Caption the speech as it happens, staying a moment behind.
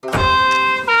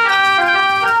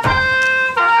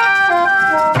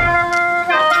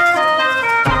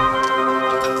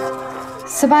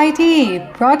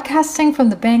Sabaidi, broadcasting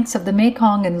from the banks of the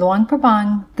Mekong in Luang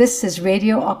Prabang, this is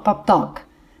Radio Okpaptok,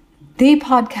 the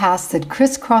podcast that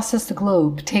crisscrosses the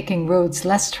globe, taking roads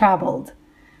less traveled.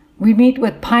 We meet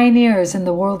with pioneers in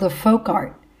the world of folk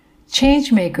art,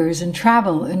 change makers in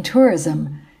travel and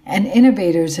tourism, and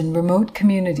innovators in remote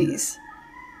communities.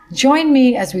 Join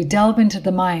me as we delve into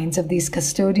the minds of these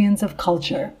custodians of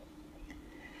culture.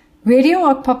 Radio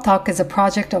Okpaptok is a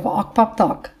project of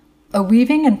Okpaptok, a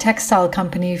weaving and textile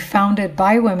company founded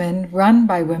by women, run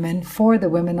by women, for the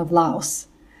women of Laos.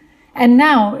 And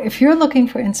now, if you're looking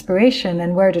for inspiration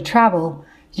and where to travel,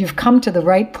 you've come to the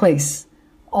right place.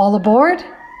 All aboard?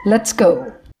 Let's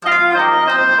go.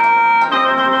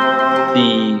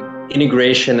 The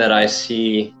integration that I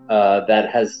see that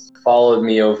has followed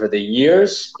me over the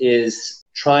years is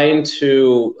trying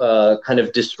to kind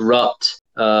of disrupt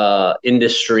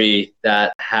industry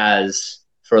that has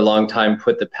for a long time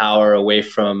put the power away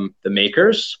from the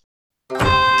makers.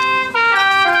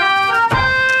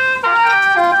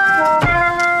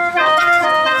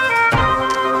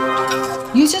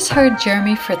 You just heard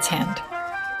Jeremy Fritzhand.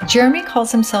 Jeremy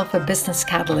calls himself a business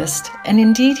catalyst, and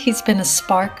indeed he's been a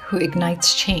spark who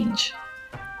ignites change.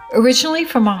 Originally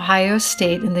from Ohio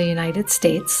State in the United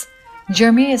States,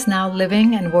 Jeremy is now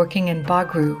living and working in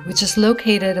Bagru, which is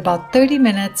located about 30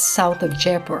 minutes south of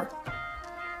Jaipur.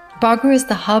 Bagru is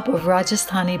the hub of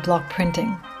Rajasthani block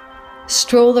printing.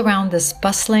 Stroll around this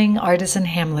bustling artisan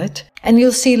hamlet, and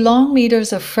you'll see long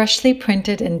meters of freshly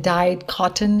printed and dyed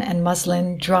cotton and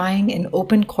muslin drying in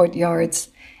open courtyards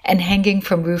and hanging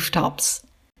from rooftops.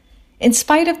 In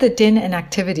spite of the din and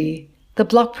activity, the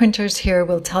block printers here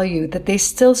will tell you that they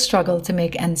still struggle to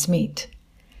make ends meet.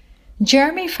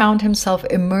 Jeremy found himself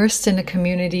immersed in a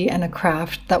community and a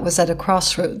craft that was at a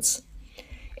crossroads.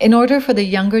 In order for the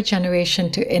younger generation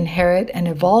to inherit and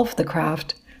evolve the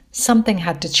craft, something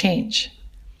had to change.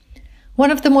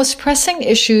 One of the most pressing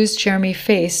issues Jeremy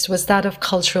faced was that of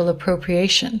cultural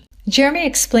appropriation. Jeremy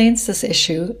explains this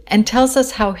issue and tells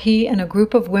us how he and a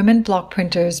group of women block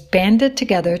printers banded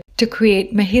together to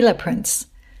create Mahila Prints,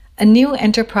 a new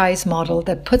enterprise model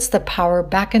that puts the power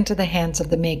back into the hands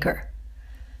of the maker.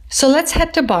 So let's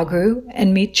head to Bagru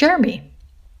and meet Jeremy.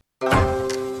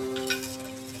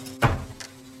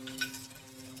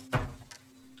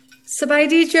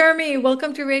 Sabaidi Jeremy,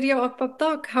 welcome to Radio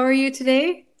Okpaptok. How are you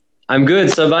today? I'm good,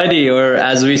 Sabaidi, or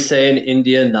as we say in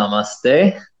India,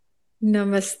 Namaste.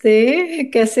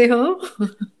 Namaste. Kaise ho?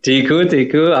 Tiku,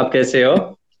 aap kaise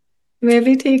ho? Main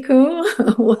bhi theek hu.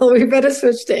 Well, we better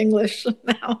switch to English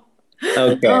now.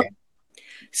 Okay.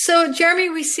 So, Jeremy,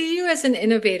 we see you as an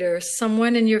innovator,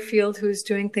 someone in your field who's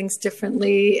doing things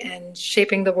differently and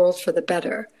shaping the world for the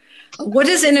better. What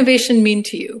does innovation mean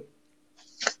to you?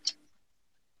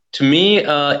 To me,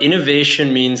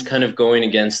 innovation means kind of going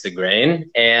against the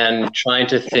grain and trying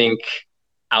to think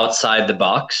outside the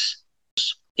box.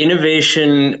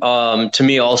 Innovation, to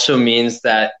me, also means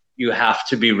that you have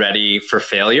to be ready for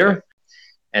failure.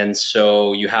 And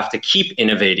so you have to keep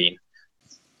innovating.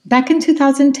 Back in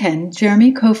 2010,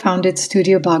 Jeremy co-founded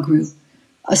Studio Bagru,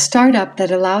 a startup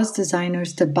that allows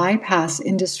designers to bypass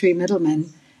industry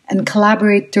middlemen and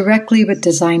collaborate directly with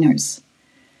designers.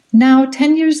 Now,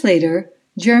 10 years later,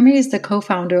 Jeremy is the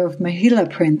co-founder of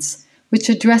Mahila Prints, which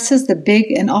addresses the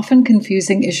big and often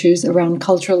confusing issues around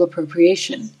cultural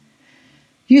appropriation.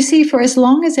 You see, for as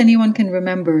long as anyone can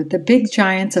remember, the big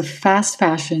giants of fast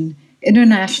fashion,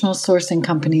 international sourcing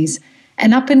companies,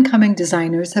 and up-and-coming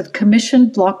designers have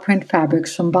commissioned block print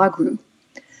fabrics from Bagru.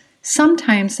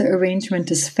 Sometimes the arrangement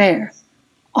is fair.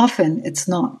 Often it's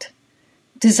not.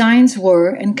 Designs were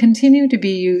and continue to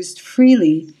be used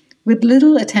freely with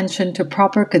little attention to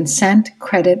proper consent,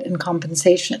 credit, and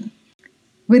compensation.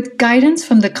 With guidance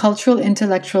from the Cultural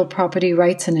Intellectual Property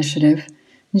Rights Initiative,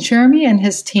 Jeremy and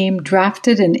his team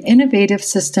drafted an innovative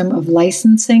system of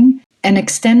licensing and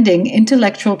extending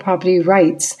intellectual property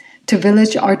rights to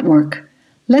village artwork.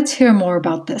 Let's hear more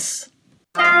about this.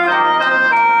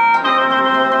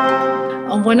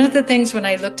 One of the things when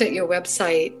I looked at your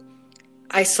website,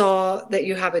 I saw that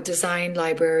you have a design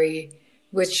library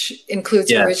which includes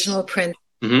original prints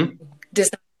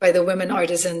designed by the women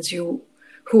artisans who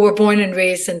were born and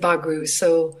raised in Bagru.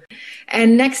 So,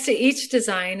 and next to each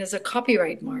design is a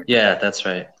copyright mark. Yeah, that's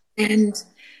right. And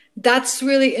that's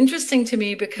really interesting to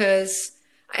me because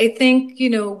I think,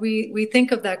 we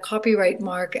think of that copyright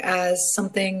mark as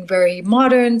something very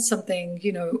modern, something,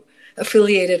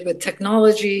 affiliated with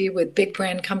technology, with big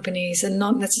brand companies, and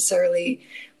not necessarily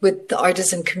with the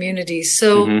artisan community.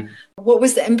 So what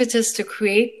was the impetus to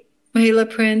create Mahila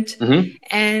Print?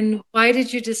 And why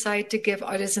did you decide to give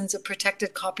artisans a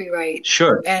protected copyright?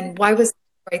 Sure. And why was that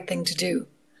the right thing to do?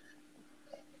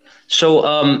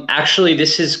 Actually,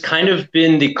 this has kind of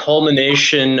been the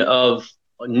culmination of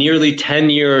nearly 10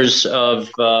 years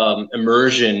of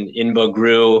immersion in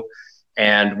Bagru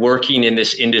and working in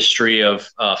this industry of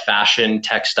fashion,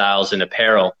 textiles, and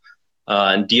apparel,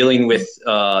 and dealing with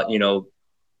the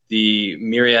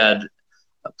myriad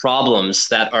problems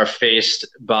that are faced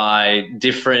by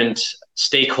different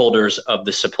stakeholders of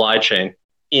the supply chain.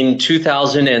 In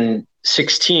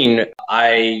 2016,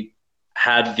 I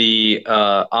had the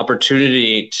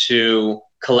opportunity to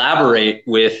collaborate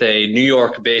with a New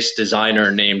York-based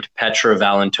designer named Petra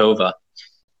Valentova.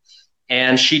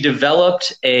 And she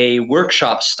developed a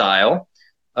workshop style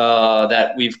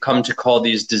that we've come to call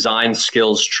these design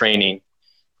skills training.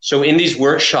 So in these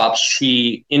workshops,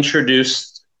 she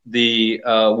introduced the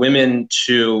women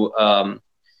to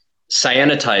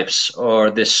cyanotypes, or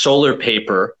this solar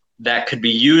paper that could be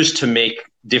used to make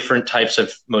different types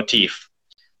of motif.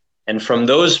 And from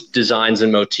those designs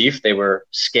and motif, they were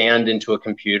scanned into a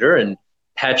computer, and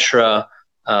Petra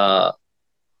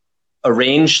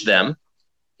arranged them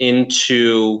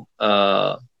into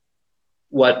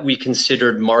what we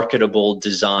considered marketable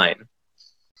design.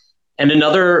 And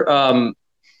another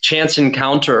chance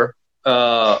encounter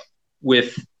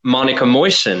with Monica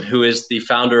Moisen, who is the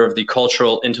founder of the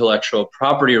Cultural Intellectual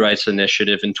Property Rights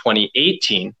Initiative in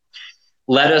 2018,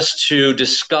 led us to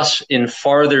discuss in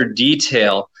farther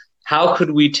detail how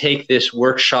could we take this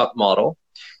workshop model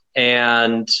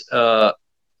and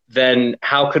then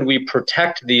how could we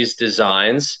protect these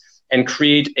designs and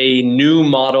create a new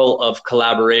model of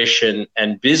collaboration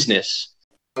and business.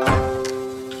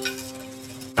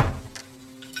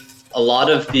 A lot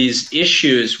of these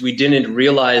issues, we didn't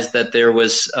realize that there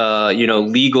was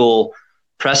legal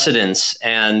precedents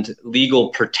and legal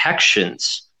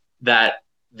protections that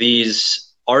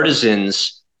these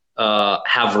artisans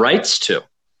have rights to.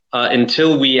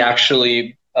 Until we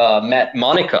actually met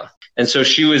Monica. And so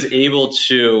she was able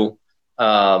to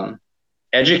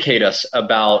educate us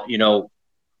about,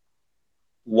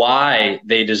 why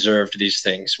they deserved these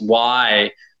things,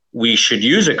 why we should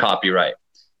use a copyright.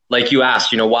 Like you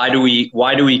asked, why do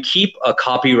we keep a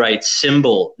copyright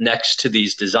symbol next to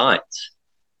these designs?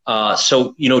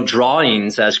 So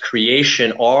drawings as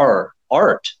creation are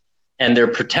art, and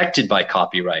they're protected by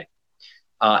copyright.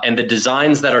 And the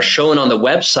designs that are shown on the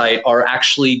website are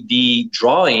actually the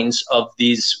drawings of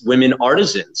these women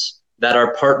artisans that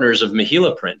are partners of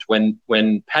Mahila Print.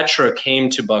 When Petra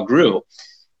came to Bagru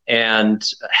and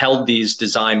held these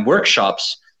design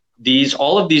workshops,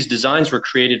 all of these designs were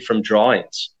created from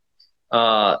drawings.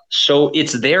 So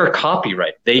it's their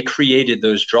copyright. They created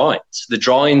those drawings. The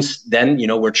drawings then,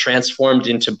 were transformed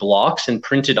into blocks and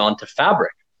printed onto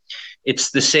fabric.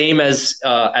 It's the same as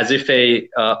if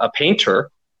a painter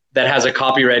that has a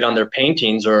copyright on their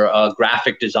paintings, or a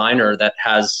graphic designer that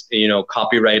has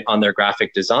copyright on their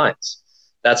graphic designs.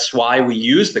 That's why we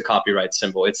use the copyright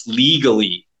symbol. It's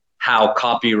legally how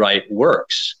copyright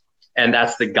works, and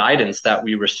that's the guidance that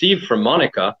we received from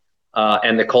Monica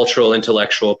and the Cultural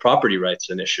Intellectual Property Rights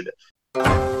Initiative.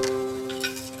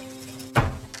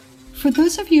 For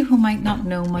those of you who might not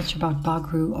know much about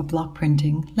Bagru or block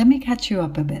printing, let me catch you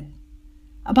up a bit.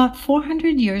 About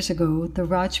 400 years ago, the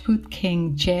Rajput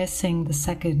king Jai Singh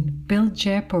II built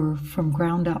Jaipur from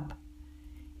ground up.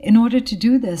 In order to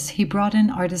do this, he brought in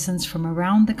artisans from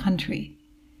around the country.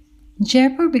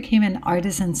 Jaipur became an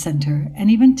artisan center,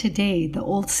 and even today, the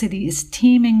old city is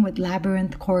teeming with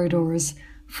labyrinth corridors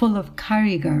full of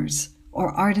karigars,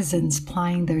 or artisans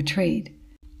plying their trade.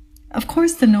 Of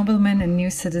course, the noblemen and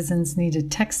new citizens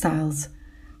needed textiles,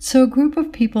 so a group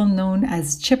of people known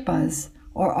as chippas,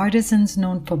 or artisans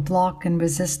known for block and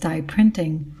resist dye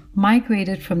printing,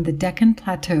 migrated from the Deccan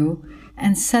Plateau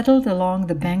and settled along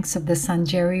the banks of the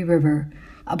Sanjeri River,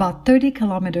 about 30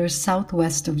 kilometers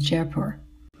southwest of Jaipur.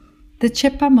 The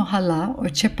Chippa Mohalla, or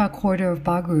Chippa quarter of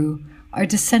Bagru, are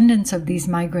descendants of these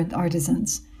migrant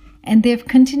artisans, and they have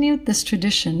continued this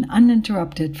tradition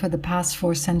uninterrupted for the past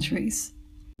 4 centuries.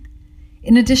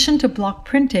 In addition to block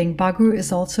printing, Bagru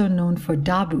is also known for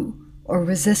dabu, or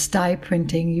resist dye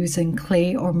printing using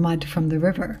clay or mud from the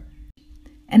river.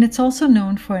 And it's also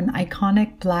known for an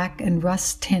iconic black and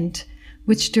rust tint,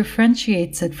 which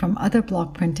differentiates it from other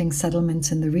block printing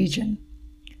settlements in the region.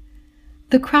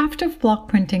 The craft of block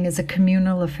printing is a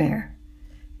communal affair.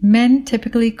 Men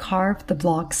typically carve the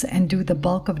blocks and do the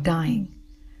bulk of dyeing.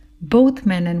 Both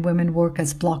men and women work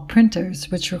as block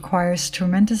printers, which requires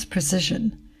tremendous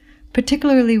precision,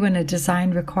 particularly when a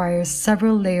design requires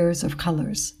several layers of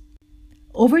colors.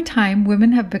 Over time,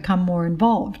 women have become more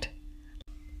involved.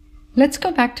 Let's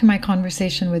go back to my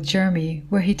conversation with Jeremy,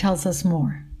 where he tells us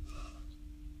more.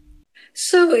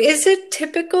 So is it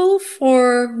typical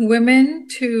for women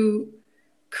to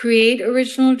create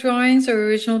original drawings or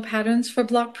original patterns for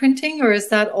block printing, or is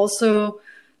that also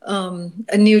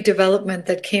a new development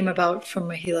that came about from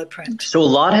Mahila Print? So a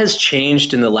lot has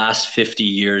changed in the last 50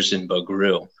 years in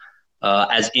Bagru.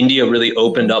 As India really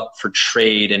opened up for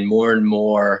trade and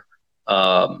more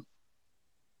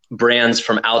brands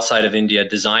from outside of India,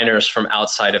 designers from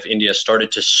outside of India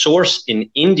started to source in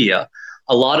India,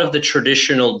 a lot of the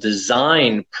traditional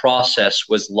design process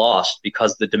was lost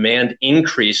because the demand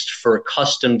increased for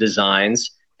custom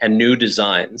designs and new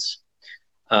designs.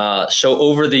 So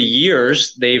over the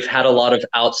years, they've had a lot of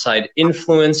outside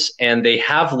influence and they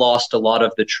have lost a lot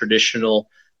of the traditional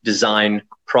design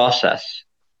process.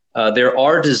 There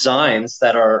are designs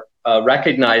that are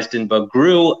recognized in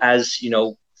Bagru as,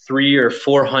 300 or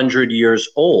 400 years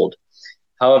old.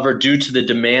 However, due to the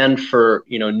demand for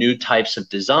new types of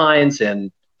designs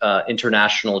and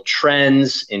international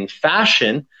trends in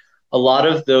fashion, a lot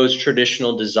of those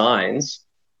traditional designs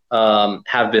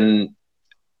have been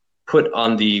put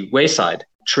on the wayside.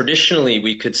 Traditionally,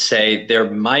 we could say there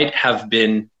might have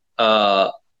been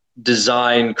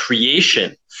design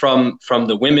creation from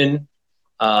the women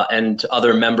and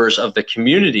other members of the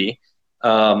community.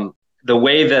 The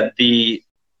way that the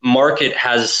market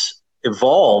has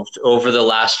evolved over the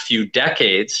last few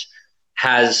decades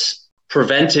has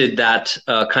prevented that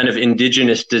kind of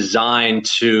indigenous design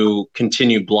to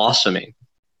continue blossoming.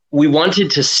 We wanted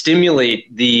to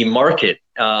stimulate the market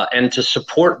and to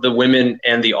support the women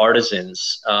and the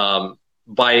artisans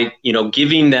by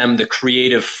giving them the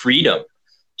creative freedom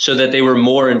so that they were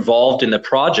more involved in the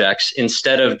projects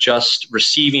instead of just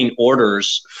receiving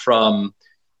orders from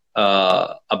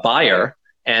a buyer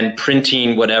and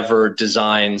printing whatever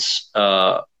designs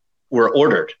were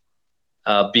ordered.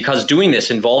 Because doing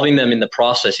this, involving them in the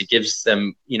process, it gives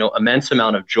them, immense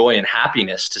amount of joy and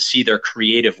happiness to see their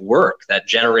creative work that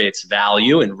generates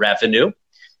value and revenue.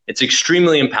 It's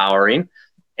extremely empowering.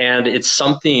 And it's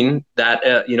something that,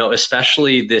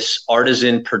 especially this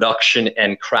artisan production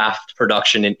and craft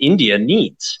production in India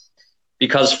needs.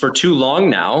 Because for too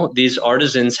long now, these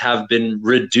artisans have been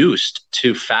reduced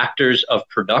to factors of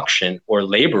production or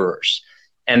laborers.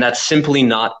 And that's simply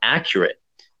not accurate.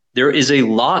 There is a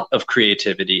lot of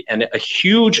creativity and a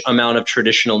huge amount of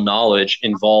traditional knowledge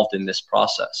involved in this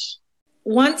process.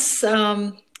 Once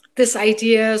this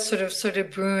idea sort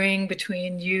of brewing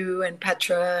between you and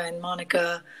Petra and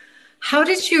Monica, how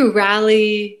did you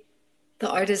rally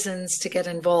the artisans to get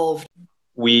involved?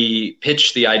 We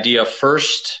pitched the idea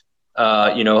first,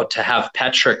 to have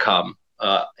Petra come.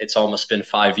 It's almost been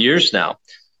 5 years now,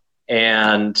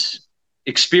 and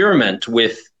experiment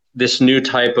with this new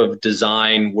type of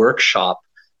design workshop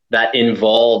that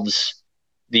involves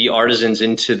the artisans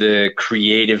into the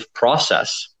creative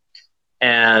process.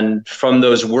 And from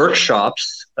those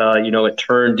workshops, it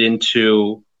turned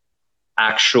into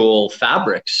actual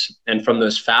fabrics. And from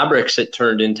those fabrics, it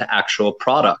turned into actual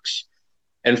products.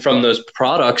 And from those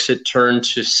products, it turned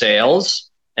to sales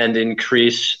and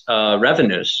increase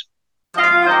revenues.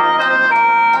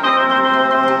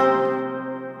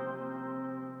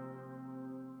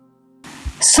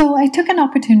 So I took an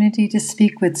opportunity to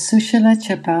speak with Sushila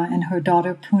Chippa and her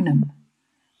daughter Poonam.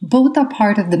 Both are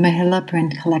part of the Mahila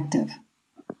Print Collective.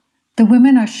 The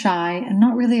women are shy and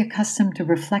not really accustomed to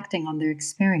reflecting on their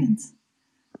experience.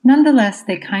 Nonetheless,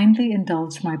 they kindly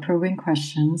indulged my probing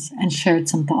questions and shared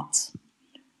some thoughts.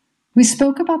 We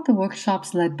spoke about the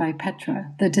workshops led by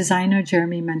Petra, the designer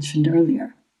Jeremy mentioned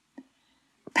earlier.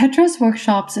 Petra's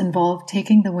workshops involved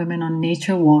taking the women on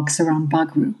nature walks around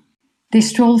Bagru. They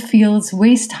strolled fields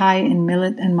waist-high in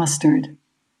millet and mustard.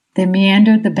 They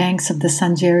meandered the banks of the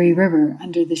Sanjeri River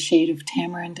under the shade of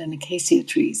tamarind and acacia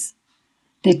trees.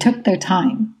 They took their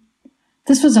time.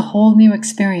 This was a whole new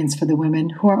experience for the women,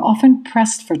 who are often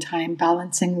pressed for time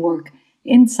balancing work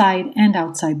inside and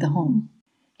outside the home.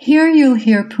 Here you'll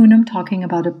hear Poonam talking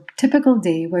about a typical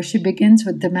day where she begins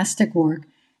with domestic work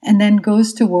and then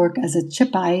goes to work as a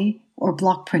chipai or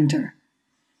block printer.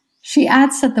 She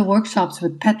adds that the workshops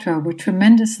with Petra were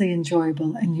tremendously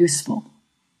enjoyable and useful.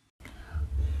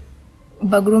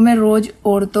 Bagru में रोज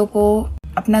औरतों को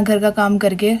अपना घर का काम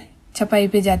करके छपाई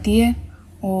पे जाती है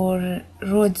और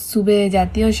रोज सुबह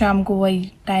जाती है और शाम को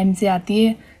वही टाइम से आती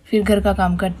है, फिर घर का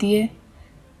काम करती है.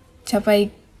 छपाई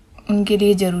उनके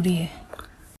लिए ज़रूरी है.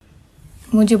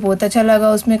 मुझे बहुत अच्छा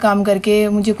लगा उसमें काम करके,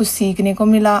 मुझे कुछ सीखने को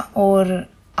मिला और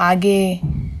आगे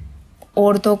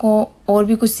औरतों को और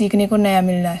भी कुछ सीखने को नया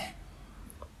मिल रहा है.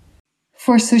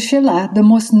 For Sushila, the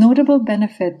most notable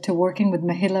benefit to working with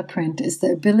Mahila Print is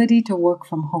the ability to work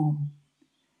from home.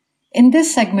 In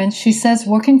this segment, she says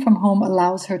working from home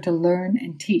allows her to learn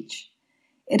and teach.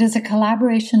 It is a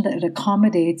collaboration that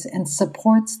accommodates and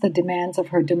supports the demands of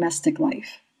her domestic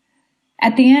life.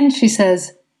 At the end, she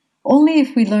says, only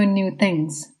if we learn new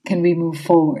things can we move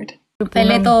forward.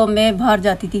 पहले तो मैं बाहर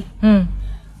जाती थी,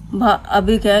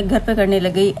 अभी क्या है घर पे करने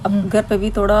लग गई. अब घर पे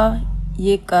भी थोड़ा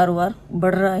ये कारोबार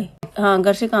बढ़ रहा है. हाँ,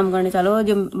 घर से काम करने चालू.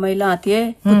 जो महिला आती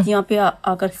है कुछ यहाँ पे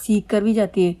आकर सीख कर भी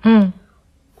जाती है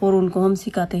और उनको हम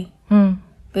सिखाते हैं.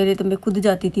 पहले तो मैं खुद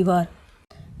जाती थी बाहर.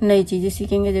 नई चीजें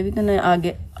सीखेंगे जब तो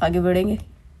आगे बढ़ेंगे.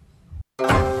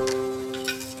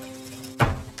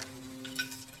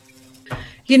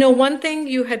 You know, one thing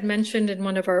you had mentioned in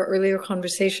one of our earlier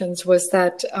conversations was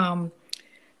that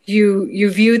you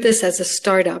view this as a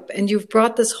startup, and you've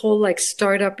brought this whole like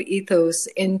startup ethos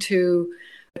into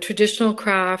a traditional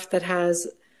craft that has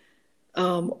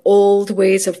old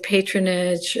ways of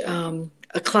patronage,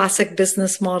 a classic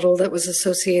business model that was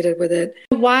associated with it.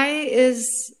 Why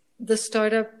is the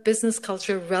startup business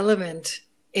culture relevant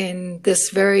in this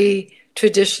very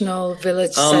traditional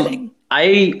village setting?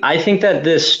 I think that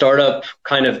this startup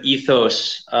kind of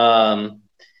ethos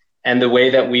and the way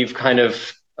that we've kind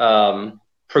of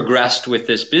progressed with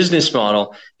this business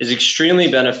model is extremely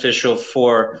beneficial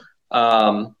for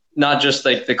not just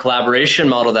like the collaboration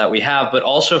model that we have, but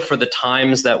also for the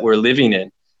times that we're living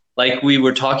in. Like we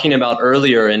were talking about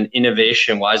earlier in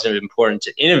innovation, why is it important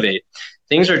to innovate?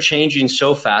 Things are changing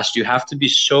so fast. You have to be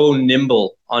so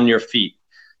nimble on your feet,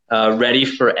 ready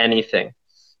for anything.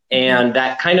 And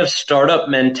that kind of startup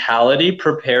mentality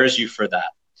prepares you for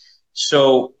that.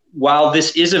 So while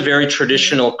this is a very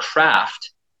traditional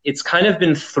craft, it's kind of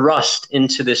been thrust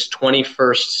into this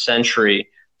 21st century,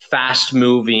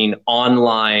 fast-moving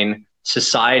online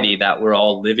society that we're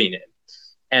all living in.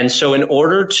 And so in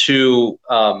order to,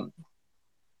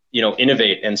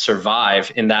 innovate and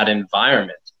survive in that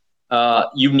environment,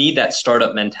 you need that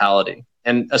startup mentality.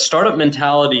 And a startup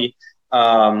mentality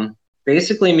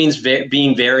basically means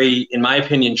being very, in my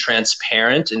opinion,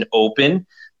 transparent and open,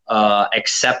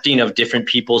 accepting of different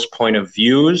people's point of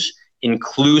views,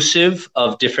 inclusive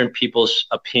of different people's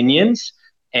opinions,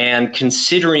 and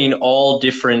considering all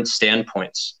different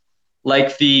standpoints.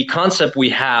 Like the concept we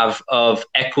have of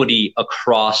equity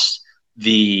across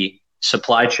the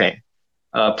supply chain.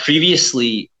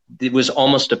 Previously, it was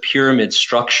almost a pyramid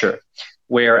structure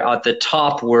where at the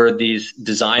top were these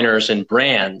designers and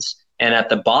brands, and at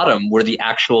the bottom were the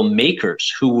actual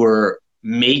makers who were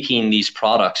making these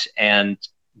products and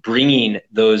bringing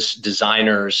those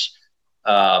designers,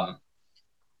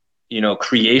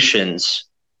 creations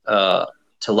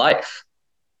to life.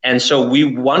 And so we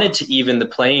wanted to even the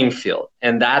playing field.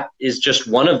 And that is just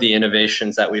one of the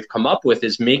innovations that we've come up with,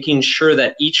 is making sure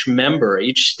that each member,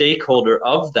 each stakeholder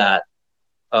of that,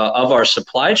 of our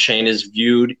supply chain is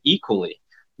viewed equally.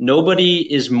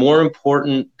 Nobody is more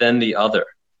important than the other.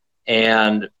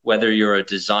 And whether you're a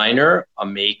designer, a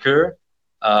maker,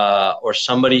 or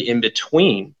somebody in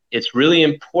between, it's really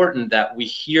important that we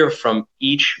hear from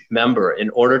each member in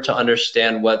order to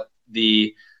understand what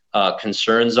the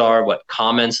concerns are, what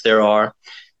comments there are,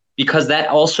 because that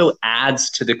also adds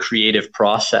to the creative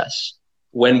process.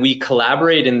 When we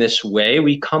collaborate in this way,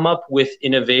 we come up with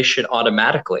innovation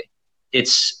automatically.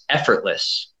 It's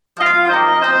effortless.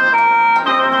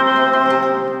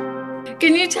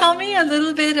 Can you tell me a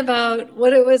little bit about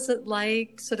what it was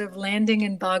like sort of landing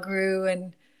in Bagru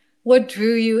and what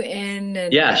drew you in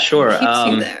and yeah, sure. keeps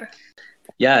you there?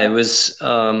 Yeah, it was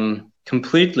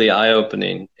completely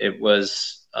eye-opening. It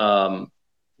was, an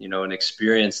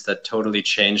experience that totally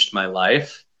changed my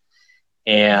life.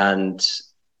 And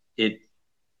it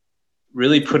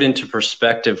really put into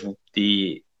perspective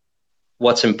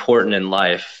what's important in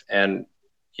life and,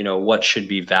 what should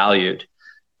be valued.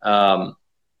 The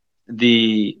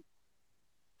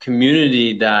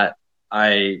community that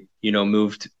I,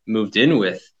 moved in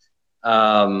with,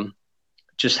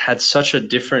 just had such a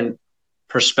different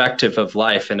perspective of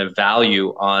life and a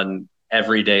value on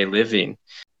everyday living.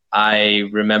 I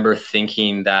remember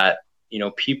thinking that,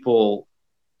 people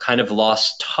kind of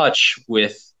lost touch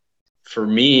with, for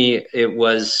me, it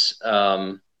was,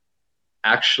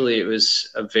 it was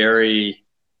a very,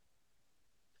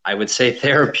 I would say,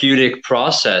 therapeutic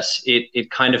process.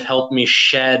 It kind of helped me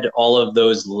shed all of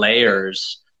those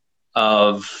layers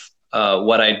of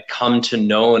what I'd come to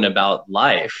know about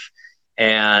life.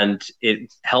 And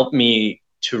it helped me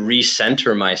to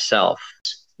recenter myself.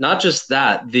 Not just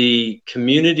that, the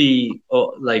community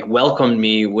welcomed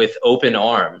me with open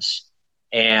arms,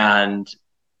 and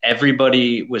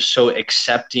everybody was so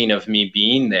accepting of me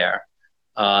being there,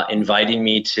 inviting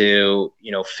me to,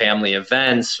 family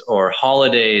events or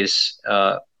holidays,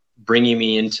 bringing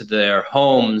me into their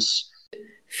homes.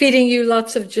 Feeding you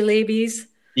lots of jalebis.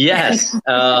 Yes.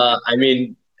 I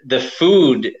mean, the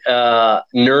food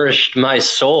nourished my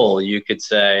soul, you could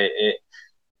say.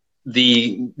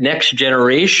 The next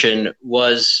generation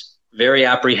was very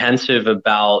apprehensive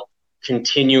about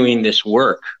continuing this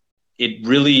work. It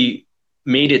really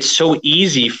made it so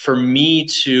easy for me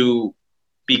to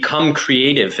become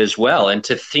creative as well and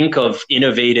to think of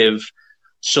innovative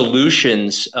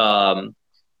solutions to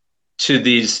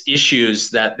these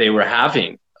issues that they were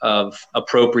having of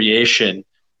appropriation,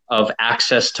 of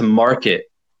access to market,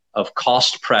 of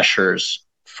cost pressures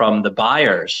from the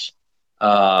buyers,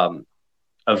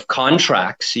 of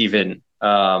contracts even,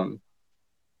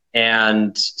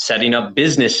 and setting up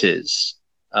businesses,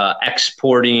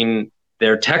 exporting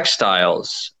their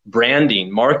textiles,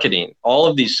 branding, marketing, all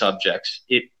of these subjects.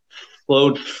 It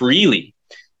flowed freely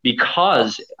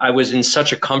because I was in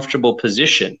such a comfortable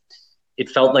position. It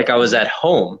felt like I was at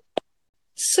home.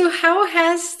 So how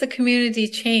has the community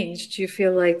changed, do you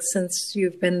feel like, since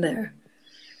you've been there?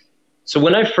 So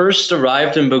when I first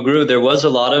arrived in Bogru, there was a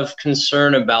lot of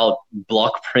concern about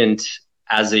block print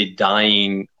as a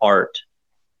dying art.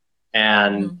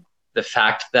 And the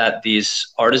fact that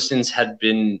these artisans had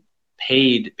been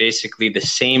paid basically the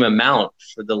same amount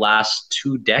for the last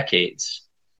 2 decades.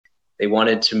 They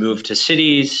wanted to move to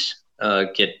cities,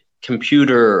 get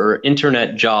computer or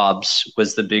internet jobs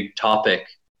was the big topic.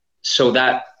 So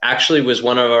that actually was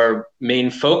one of our main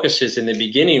focuses in the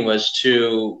beginning, was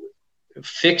to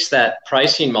fix that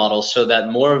pricing model so that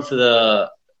more of the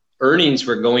earnings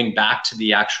were going back to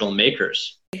the actual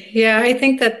makers. Yeah, I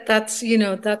think that's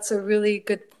a really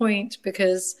good point,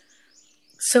 because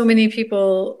so many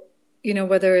people,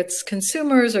 whether it's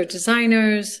consumers or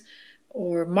designers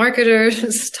or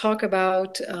marketers, talk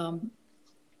about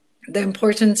the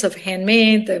importance of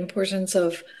handmade, the importance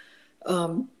of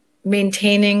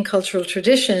maintaining cultural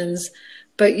traditions,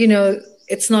 but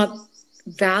it's not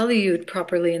valued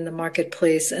properly in the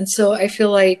marketplace. And so I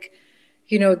feel like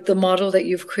the model that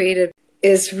you've created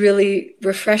is really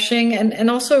refreshing and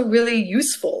also really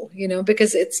useful,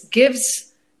 because it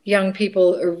gives young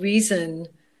people a reason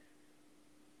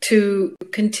to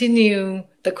continue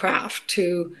the craft,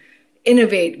 to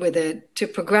innovate with it, to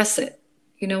progress it.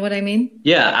 You know what I mean?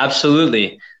 Yeah,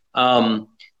 absolutely.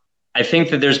 I think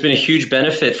that there's been a huge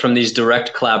benefit from these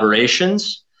direct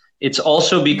collaborations. It's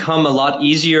also become a lot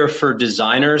easier for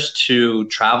designers to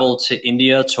travel to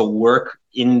India to work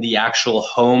in the actual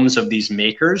homes of these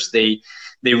makers. They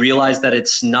realize that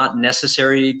it's not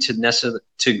necessary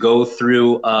to go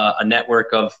through a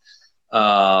network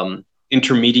of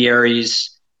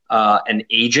intermediaries and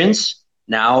agents.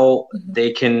 Now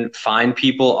they can find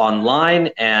people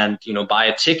online and buy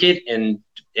a ticket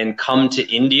and come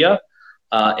to India.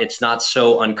 It's not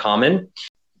so uncommon.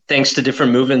 Thanks to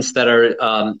different movements that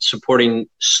are supporting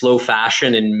slow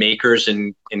fashion and makers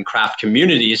and craft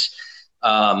communities,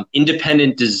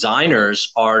 independent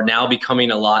designers are now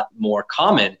becoming a lot more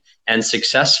common and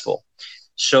successful.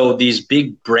 So these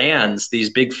big brands, these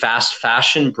big fast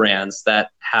fashion brands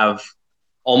that have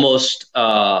almost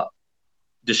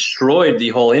destroyed the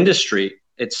whole industry,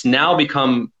 it's now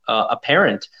become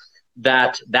apparent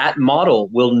that that model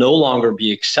will no longer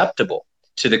be acceptable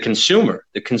to the consumer.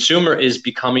 The consumer is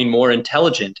becoming more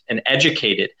intelligent and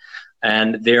educated,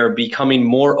 and they're becoming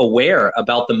more aware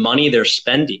about the money they're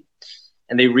spending.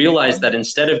 And they realize that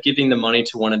instead of giving the money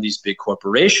to one of these big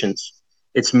corporations,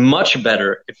 it's much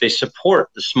better if they support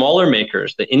the smaller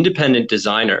makers, the independent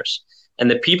designers,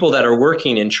 and the people that are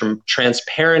working in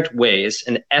transparent ways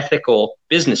and ethical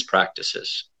business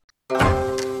practices.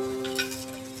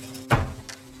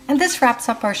 And this wraps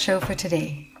up our show for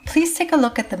today. Please take a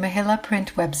look at the Mahila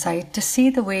Print website to see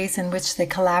the ways in which they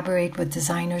collaborate with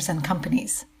designers and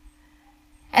companies.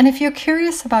 And if you're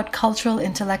curious about cultural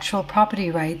intellectual property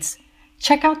rights,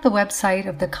 check out the website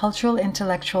of the Cultural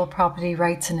Intellectual Property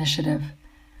Rights Initiative.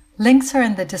 Links are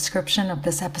in the description of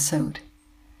this episode.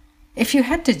 If you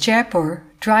head to Jaipur,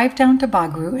 drive down to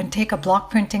Bogru and take a block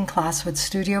printing class with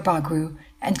Studio Bogru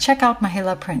and check out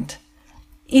Mahila Print.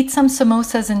 Eat some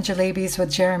samosas and jalebis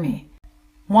with Jeremy.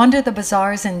 Wander the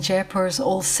bazaars in Jaipur's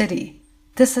old city.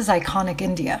 This is iconic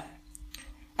India.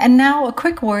 And now a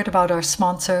quick word about our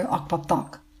sponsor,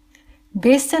 Okpaptok.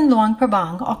 Based in Luang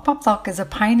Prabang, Okpaptok is a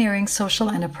pioneering social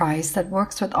enterprise that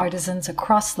works with artisans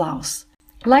across Laos.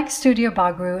 Like Studio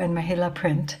Bogru and Mahila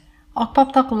Print,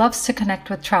 Okpaptok loves to connect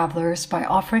with travelers by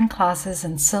offering classes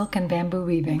in silk and bamboo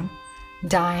weaving,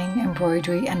 dyeing,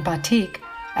 embroidery, and batik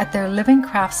at their Living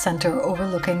Crafts Center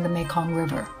overlooking the Mekong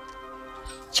River.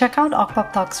 Check out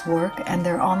Okpaptok's work and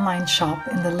their online shop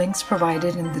in the links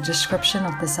provided in the description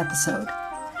of this episode.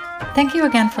 Thank you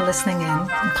again for listening in.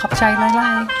 Khop chai lai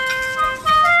lai.